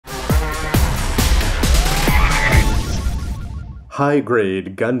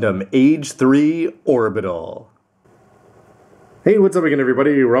high-grade Gundam Age-3 Orbital. Hey, what's up again,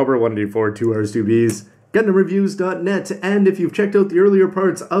 everybody? Robert1D4, 2Rs2Bs, GundamReviews.net, and if you've checked out the earlier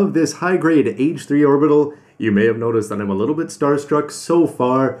parts of this high-grade Age-3 Orbital, you may have noticed that I'm a little bit starstruck so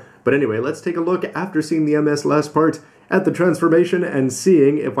far. But anyway, let's take a look, after seeing the MS last part, at the transformation and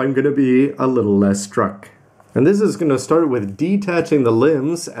seeing if I'm going to be a little less struck. And this is going to start with detaching the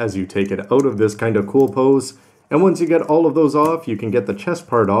limbs as you take it out of this kind of cool pose. And once you get all of those off, you can get the chest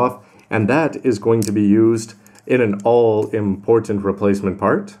part off, and that is going to be used in an all-important replacement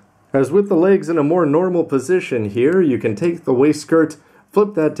part. As with the legs in a more normal position here, you can take the waist skirt,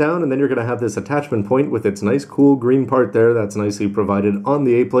 flip that down, and then you're going to have this attachment point with its nice cool green part there that's nicely provided on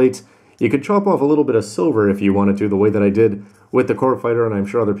the A-plate. You could chop off a little bit of silver if you wanted to, the way that I did with the Core Fighter, and I'm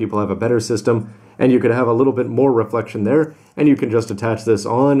sure other people have a better system, and you could have a little bit more reflection there, and you can just attach this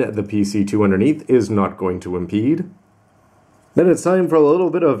on. The PC2 underneath is not going to impede. Then it's time for a little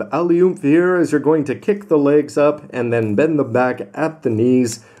bit of alley-oomph here, as you're going to kick the legs up and then bend them back at the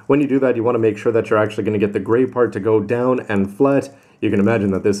knees. When you do that, you want to make sure that you're actually going to get the gray part to go down and flat. You can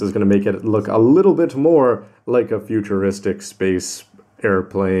imagine that this is going to make it look a little bit more like a futuristic space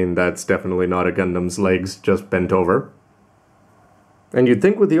airplane that's definitely not a Gundam's legs just bent over. And you'd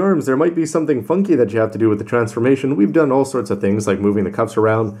think with the arms there might be something funky that you have to do with the transformation. We've done all sorts of things like moving the cuffs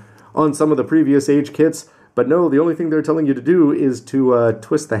around on some of the previous Age kits, but no, the only thing they're telling you to do is to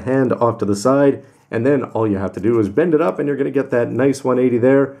twist the hand off to the side, and then all you have to do is bend it up and you're going to get that nice 180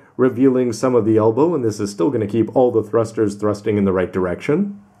 there, revealing some of the elbow, and this is still going to keep all the thrusters thrusting in the right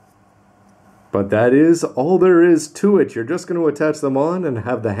direction. But that is all there is to it. You're just going to attach them on and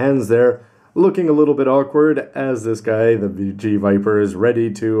have the hands there looking a little bit awkward as this guy, the G Viper, is ready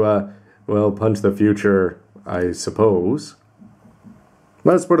to, well, punch the future, I suppose.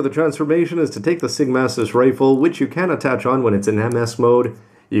 Last part of the transformation is to take the Sigmasis rifle, which you can attach on when it's in MS mode.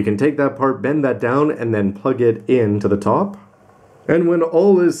 You can take that part, bend that down, and then plug it into the top. And when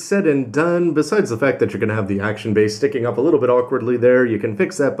all is said and done, besides the fact that you're going to have the action base sticking up a little bit awkwardly there, you can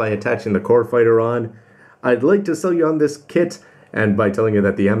fix that by attaching the Core Fighter on. I'd like to sell you on this kit, and by telling you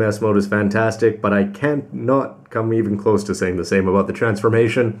that the MS mode is fantastic, but I can't not come even close to saying the same about the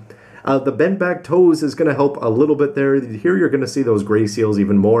transformation. The bent back toes is going to help a little bit there. Here you're going to see those gray seals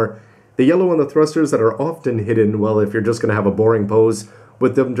even more. The yellow on the thrusters that are often hidden, well, if you're just going to have a boring pose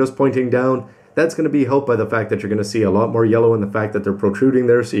with them just pointing down, that's going to be helped by the fact that you're going to see a lot more yellow in the fact that they're protruding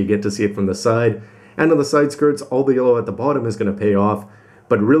there, so you get to see it from the side. And on the side skirts, all the yellow at the bottom is going to pay off.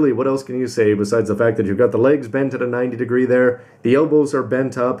 But really, what else can you say besides the fact that you've got the legs bent at a 90 degree there, the elbows are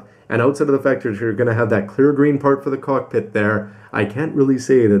bent up, and outside of the fact that you're going to have that clear green part for the cockpit there, I can't really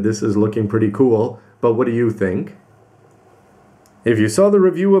say that this is looking pretty cool, but what do you think? If you saw the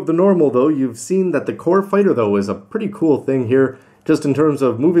review of the normal, though, you've seen that the Core Fighter, though, is a pretty cool thing here. Just in terms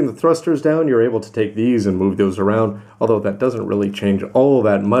of moving the thrusters down, you're able to take these and move those around, although that doesn't really change all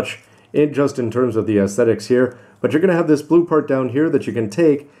that much, just in terms of the aesthetics here. But you're going to have this blue part down here that you can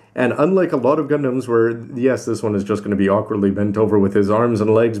take, and unlike a lot of Gundams where, yes, this one is just going to be awkwardly bent over with his arms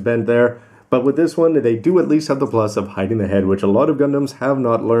and legs bent there, but with this one, they do at least have the plus of hiding the head, which a lot of Gundams have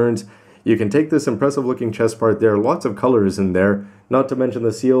not learned. You can take this impressive-looking chest part there, lots of colors in there, not to mention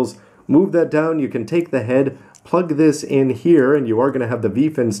the seals. Move that down, you can take the head, plug this in here, and you are going to have the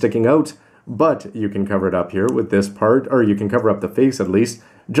V-fin sticking out, but you can cover it up here with this part, or you can cover up the face at least,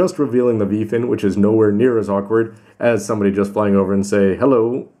 just revealing the V-fin, which is nowhere near as awkward as somebody just flying over and say,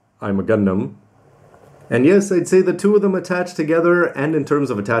 "Hello, I'm a Gundam." And yes, I'd say the two of them attach together, and in terms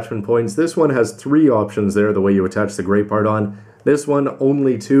of attachment points, this one has 3 options there, the way you attach the gray part on. This one,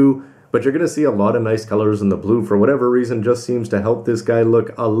 only 2, but you're going to see a lot of nice colors, and the blue, for whatever reason, just seems to help this guy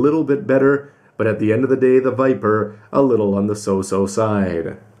look a little bit better, but at the end of the day, the Viper, a little on the so-so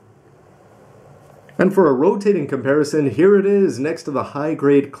side. And for a rotating comparison, here it is next to the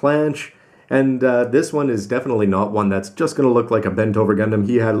high-grade Clanch, and this one is definitely not one that's just going to look like a bent-over Gundam.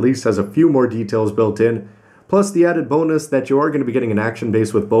 He at least has a few more details built in, plus the added bonus that you are going to be getting an action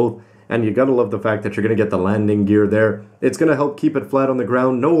base with both, and you gotta love the fact that you're going to get the landing gear there. It's going to help keep it flat on the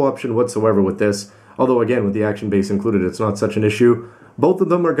ground, no option whatsoever with this, although again, with the action base included, it's not such an issue. Both of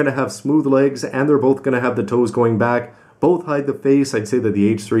them are going to have smooth legs, and they're both going to have the toes going back. Both hide the face. I'd say that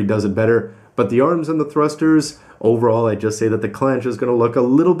the H3 does it better. But the arms and the thrusters, overall, I'd just say that the Clanch is going to look a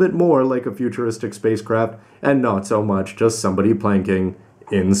little bit more like a futuristic spacecraft, and not so much just somebody planking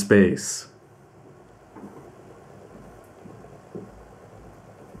in space.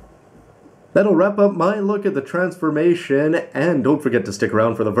 That'll wrap up my look at the transformation, and don't forget to stick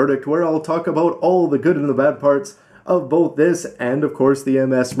around for the verdict, where I'll talk about all the good and the bad parts of both this and, of course, the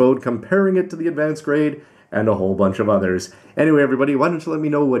MS mode, comparing it to the advanced grade, and a whole bunch of others. Anyway, everybody, why don't you let me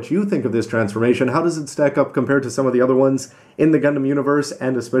know what you think of this transformation? How does it stack up compared to some of the other ones in the Gundam universe,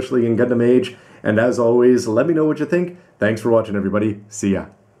 and especially in Gundam Age? And as always, let me know what you think. Thanks for watching, everybody. See ya.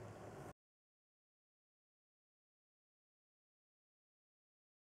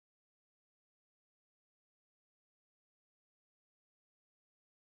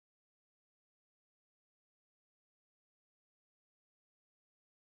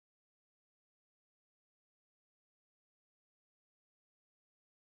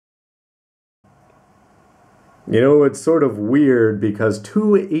 You know, it's sort of weird because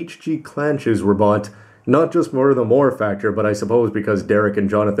 2 HG clanches were bought, not just for the more factor, but I suppose because Derek and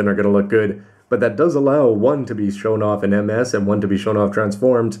Jonathan are going to look good. But that does allow one to be shown off in MS and one to be shown off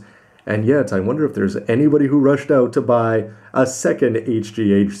transformed. And yet, I wonder if there's anybody who rushed out to buy a second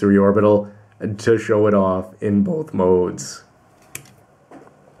HG Age-3 Orbital to show it off in both modes.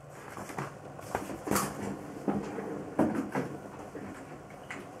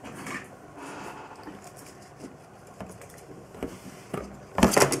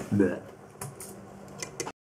 Blech.